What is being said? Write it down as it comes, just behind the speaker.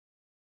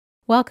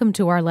Welcome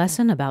to our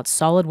lesson about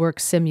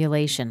SOLIDWORKS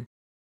simulation.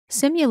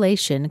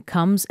 Simulation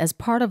comes as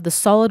part of the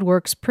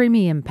SOLIDWORKS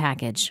Premium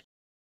package.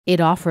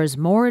 It offers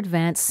more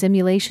advanced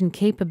simulation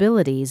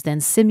capabilities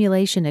than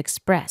Simulation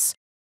Express.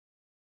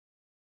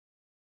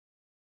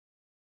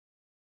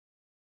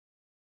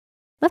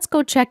 Let's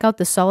go check out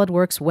the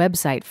SOLIDWORKS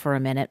website for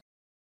a minute.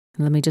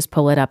 Let me just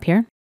pull it up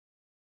here.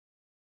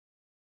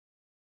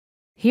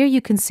 Here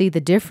you can see the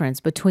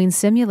difference between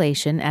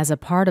simulation as a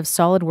part of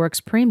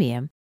SOLIDWORKS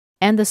Premium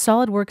and the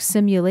SOLIDWORKS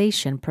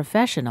Simulation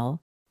Professional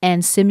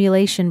and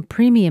Simulation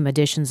Premium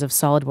editions of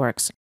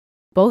SOLIDWORKS.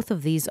 Both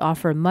of these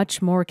offer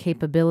much more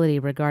capability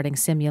regarding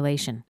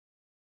simulation.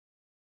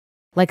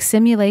 Like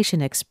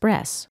Simulation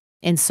Express,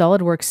 in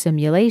SOLIDWORKS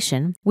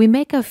Simulation, we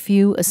make a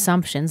few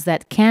assumptions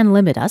that can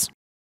limit us.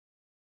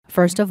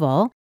 First of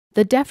all,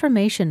 the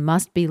deformation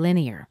must be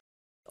linear.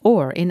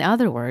 Or, in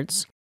other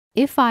words,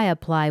 if I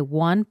apply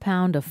 1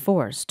 pound of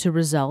force to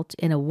result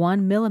in a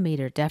 1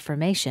 millimeter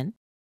deformation,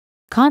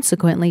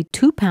 consequently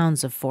 2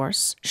 pounds of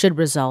force should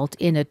result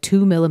in a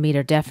 2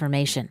 millimeter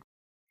deformation.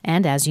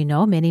 And as you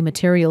know, many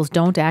materials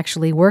don't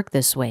actually work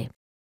this way.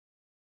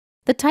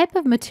 The type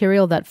of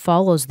material that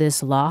follows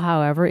this law,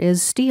 however,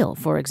 is steel,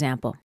 for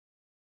example.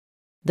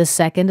 The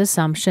second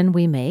assumption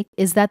we make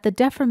is that the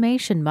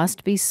deformation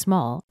must be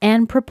small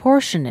and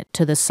proportionate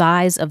to the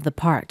size of the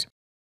part.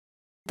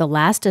 The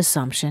last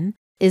assumption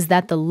is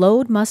that the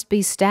load must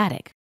be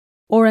static,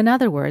 or in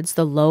other words,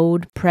 the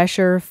load,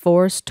 pressure,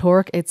 force,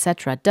 torque,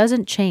 etc.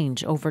 doesn't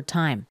change over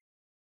time.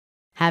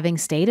 Having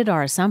stated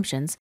our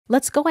assumptions,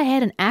 let's go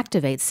ahead and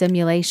activate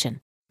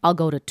simulation. I'll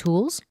go to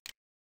Tools,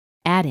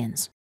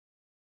 Add-ins.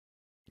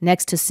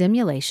 Next to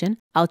Simulation,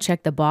 I'll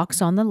check the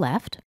box on the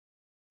left,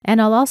 and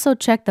I'll also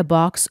check the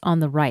box on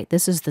the right.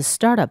 This is the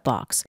Startup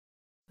box.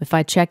 If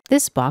I check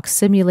this box,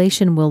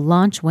 simulation will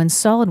launch when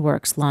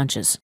SOLIDWORKS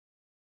launches.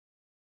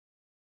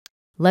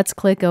 Let's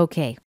click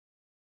OK.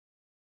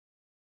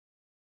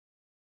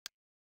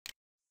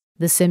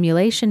 The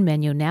Simulation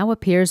menu now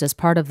appears as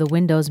part of the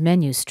Windows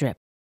menu strip.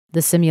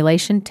 The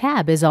Simulation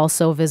tab is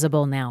also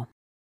visible now.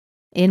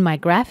 In my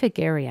graphic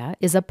area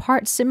is a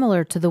part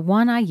similar to the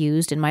one I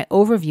used in my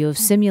overview of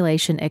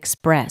Simulation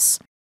Express.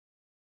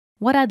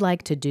 What I'd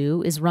like to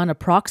do is run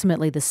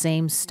approximately the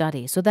same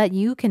study so that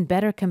you can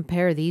better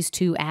compare these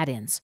two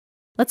add-ins.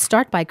 Let's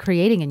start by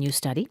creating a new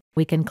study.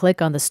 We can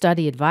click on the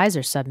Study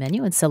Advisor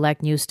submenu and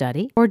select New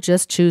Study, or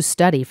just choose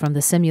Study from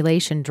the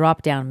Simulation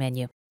drop-down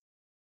menu.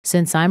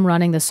 Since I'm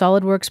running the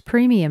SOLIDWORKS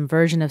Premium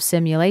version of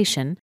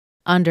simulation,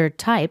 under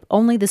Type,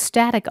 only the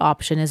static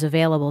option is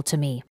available to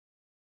me.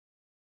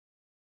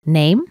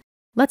 Name,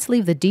 let's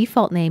leave the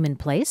default name in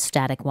place,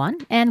 Static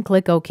 1, and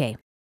click OK.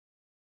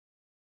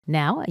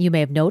 Now, you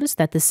may have noticed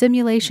that the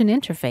simulation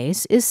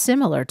interface is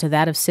similar to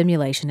that of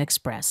Simulation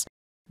Express.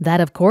 That,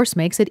 of course,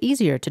 makes it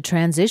easier to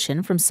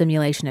transition from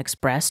Simulation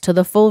Express to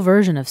the full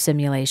version of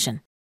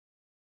simulation.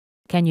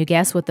 Can you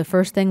guess what the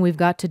first thing we've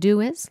got to do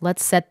is?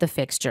 Let's set the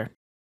fixture.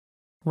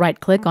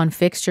 Right-click on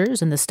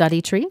Fixtures in the study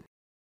tree.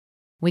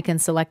 We can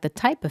select the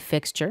type of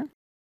fixture,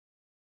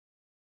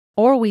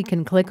 or we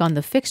can click on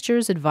the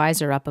Fixtures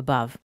Advisor up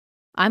above.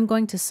 I'm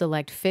going to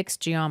select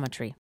Fixed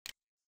Geometry.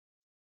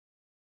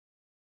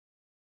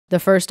 The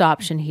first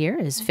option here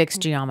is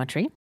Fixed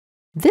Geometry.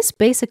 This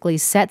basically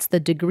sets the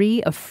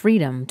degree of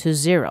freedom to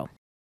 0.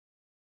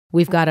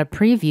 We've got a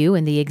preview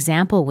in the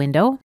example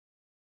window.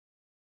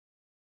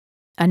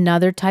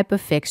 Another type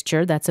of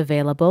fixture that's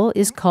available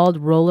is called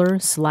Roller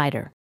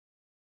Slider.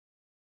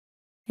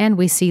 And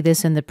we see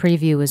this in the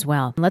preview as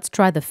well. Let's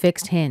try the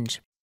Fixed Hinge.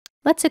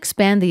 Let's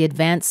expand the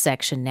Advanced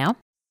section now.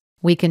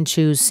 We can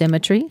choose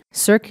Symmetry,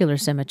 Circular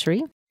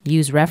Symmetry,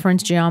 use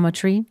Reference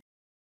Geometry,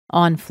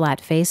 on flat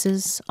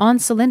faces, on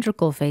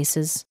cylindrical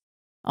faces,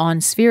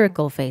 on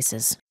spherical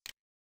faces.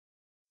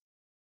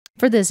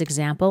 For this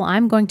example,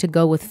 I'm going to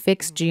go with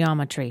Fixed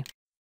Geometry.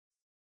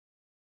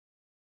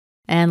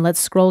 And let's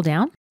scroll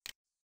down.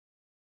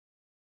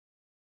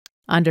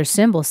 Under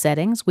Symbol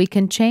Settings, we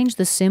can change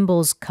the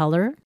symbol's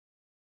color,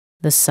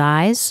 the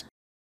size,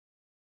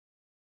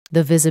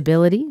 the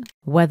visibility,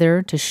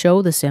 whether to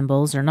show the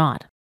symbols or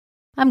not.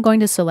 I'm going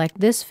to select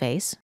this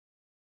face.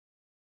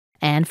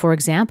 And for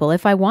example,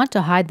 if I want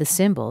to hide the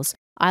symbols,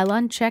 I'll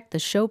uncheck the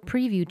Show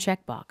Preview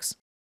checkbox.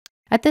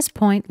 At this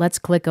point, let's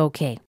click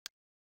OK.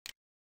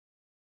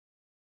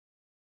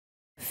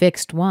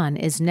 Fixed 1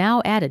 is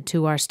now added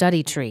to our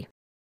study tree.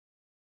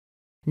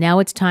 Now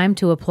it's time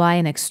to apply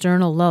an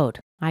external load.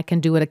 I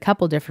can do it a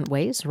couple different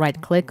ways.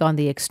 Right-click on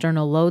the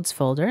External Loads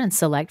folder and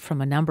select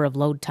from a number of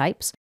load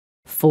types: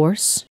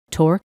 force,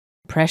 torque,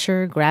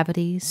 pressure,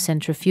 gravity,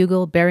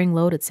 centrifugal, bearing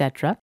load,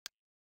 etc.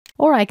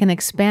 Or I can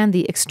expand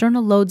the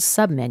External Loads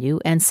submenu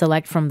and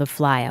select from the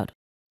flyout.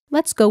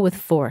 Let's go with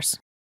force.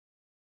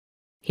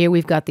 Here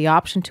we've got the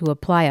option to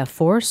apply a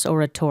force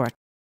or a torque.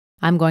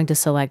 I'm going to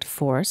select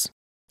force,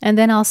 and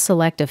then I'll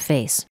select a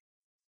face.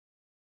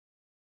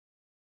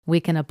 We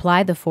can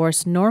apply the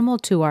force normal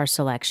to our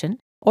selection,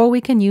 or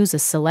we can use a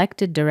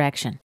selected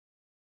direction.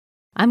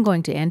 I'm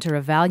going to enter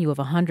a value of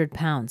 100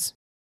 pounds.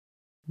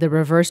 The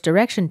reverse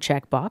direction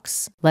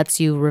checkbox lets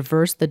you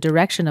reverse the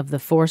direction of the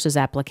force's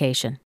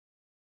application.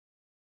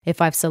 If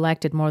I've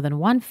selected more than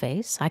one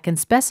face, I can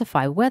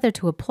specify whether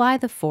to apply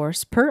the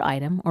force per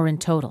item or in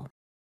total.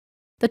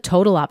 The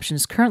total option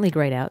is currently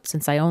grayed out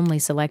since I only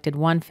selected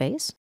one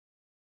face.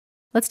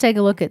 Let's take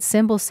a look at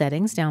symbol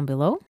settings down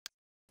below.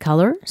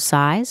 Color,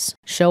 size,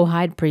 show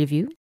hide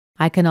preview.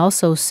 I can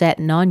also set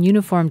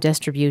non-uniform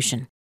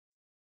distribution.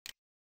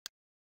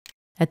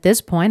 At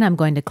this point, I'm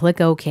going to click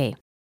OK.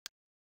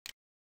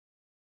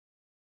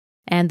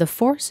 And the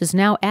force is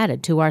now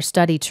added to our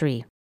study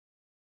tree.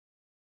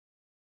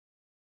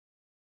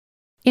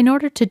 In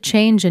order to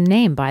change a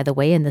name, by the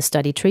way, in the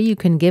study tree, you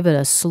can give it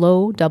a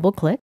slow double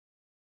click,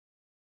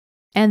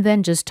 and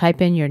then just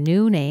type in your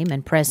new name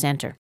and press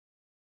Enter.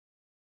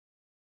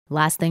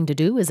 Last thing to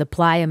do is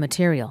apply a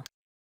material.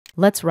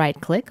 Let's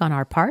right-click on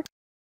our part,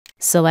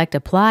 select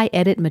Apply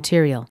Edit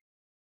Material.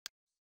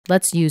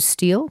 Let's use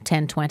Steel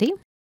 1020,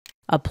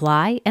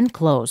 apply and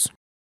close.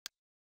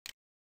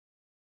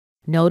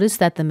 Notice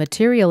that the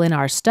material in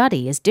our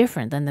study is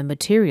different than the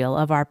material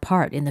of our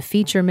part in the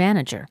Feature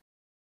Manager.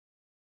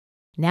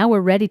 Now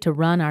we're ready to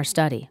run our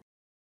study.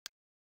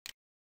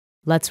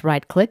 Let's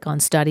right-click on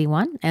Study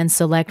 1 and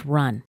select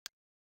Run.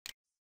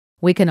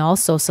 We can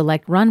also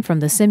select Run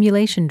from the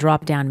Simulation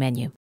drop-down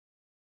menu.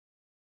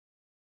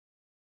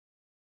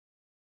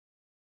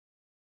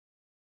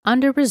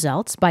 Under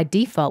Results, by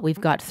default,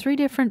 we've got 3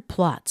 different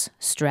plots: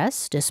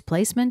 stress,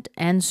 displacement,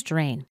 and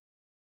strain.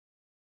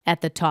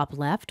 At the top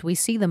left, we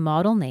see the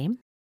model name,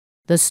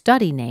 the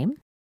study name,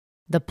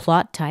 the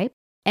plot type,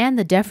 and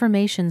the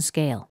deformation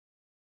scale.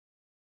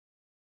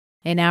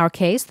 In our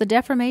case, the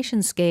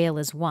deformation scale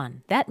is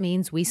 1. That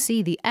means we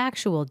see the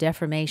actual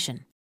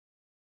deformation.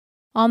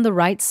 On the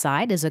right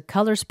side is a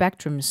color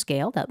spectrum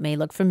scale that may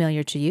look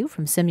familiar to you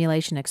from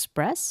Simulation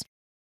Express.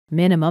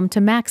 Minimum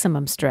to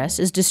maximum stress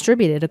is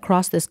distributed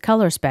across this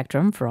color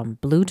spectrum from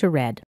blue to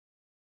red.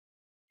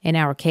 In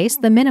our case,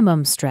 the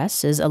minimum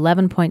stress is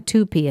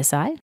 11.2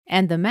 psi,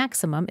 and the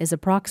maximum is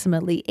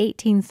approximately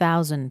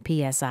 18,000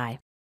 psi.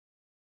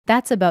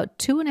 That's about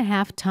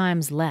 2.5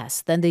 times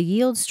less than the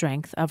yield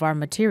strength of our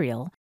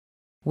material,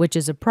 which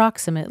is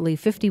approximately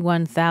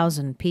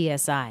 51,000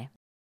 psi.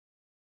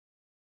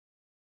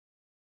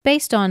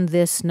 Based on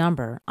this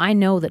number, I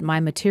know that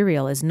my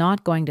material is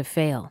not going to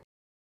fail.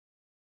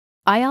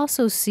 I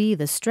also see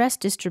the stress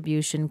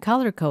distribution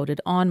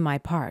color-coded on my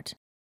part.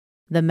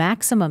 The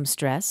maximum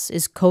stress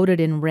is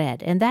coded in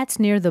red, and that's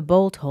near the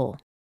bolt hole.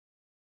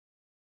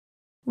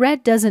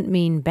 Red doesn't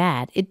mean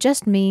bad, it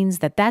just means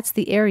that that's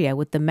the area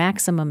with the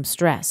maximum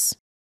stress.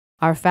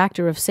 Our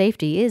factor of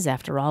safety is,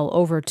 after all,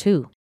 over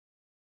 2.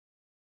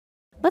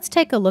 Let's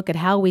take a look at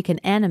how we can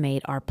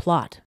animate our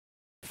plot.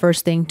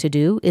 First thing to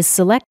do is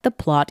select the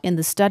plot in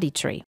the study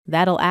tree.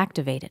 That'll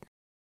activate it.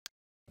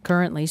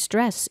 Currently,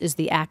 stress is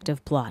the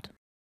active plot.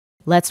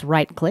 Let's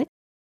right-click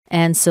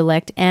and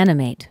select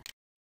Animate.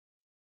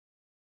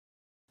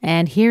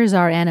 And here's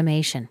our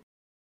animation.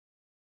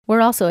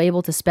 We're also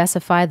able to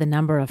specify the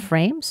number of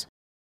frames,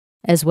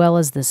 as well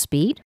as the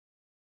speed,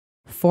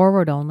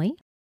 forward only,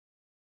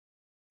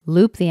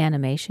 loop the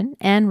animation,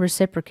 and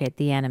reciprocate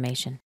the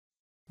animation.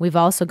 We've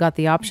also got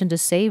the option to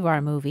save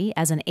our movie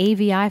as an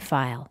AVI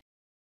file.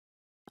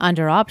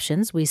 Under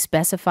Options, we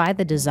specify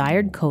the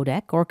desired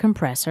codec or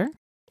compressor,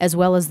 as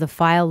well as the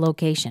file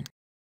location.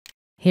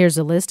 Here's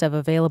a list of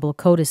available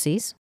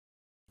codices.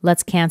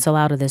 Let's cancel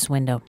out of this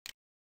window.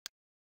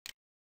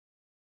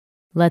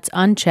 Let's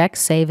uncheck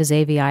Save as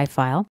AVI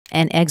File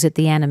and exit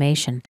the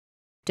animation.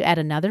 To add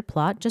another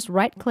plot, just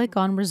right-click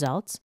on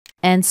Results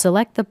and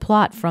select the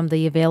plot from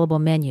the available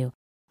menu.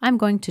 I'm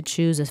going to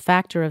choose a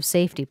factor of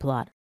safety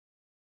plot.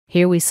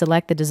 Here we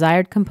select the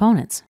desired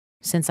components.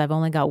 Since I've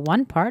only got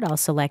one part, I'll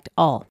select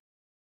All.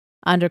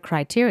 Under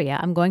Criteria,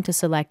 I'm going to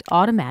select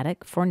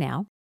Automatic for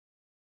now.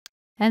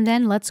 And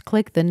then let's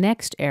click the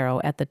next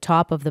arrow at the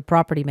top of the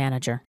Property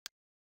Manager.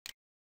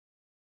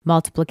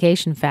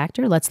 Multiplication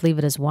factor, let's leave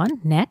it as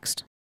 1.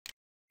 Next.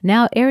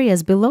 Now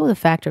areas below the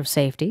factor of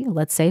safety,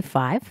 let's say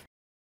 5.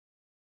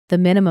 The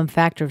minimum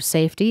factor of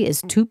safety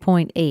is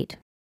 2.8.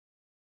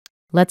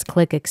 Let's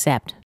click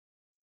Accept.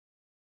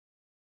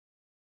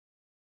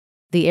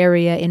 The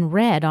area in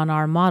red on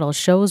our model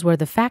shows where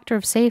the factor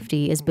of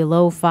safety is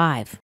below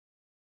 5.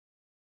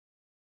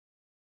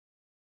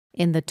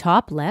 In the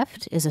top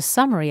left is a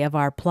summary of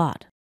our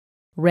plot.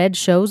 Red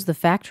shows the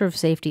factor of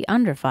safety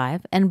under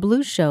 5, and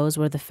blue shows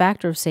where the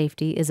factor of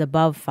safety is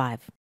above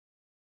 5.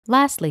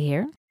 Lastly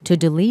here, to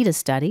delete a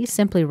study,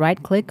 simply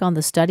right-click on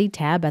the Study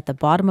tab at the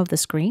bottom of the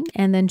screen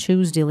and then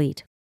choose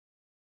Delete.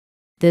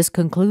 This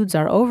concludes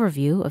our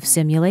overview of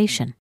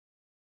simulation.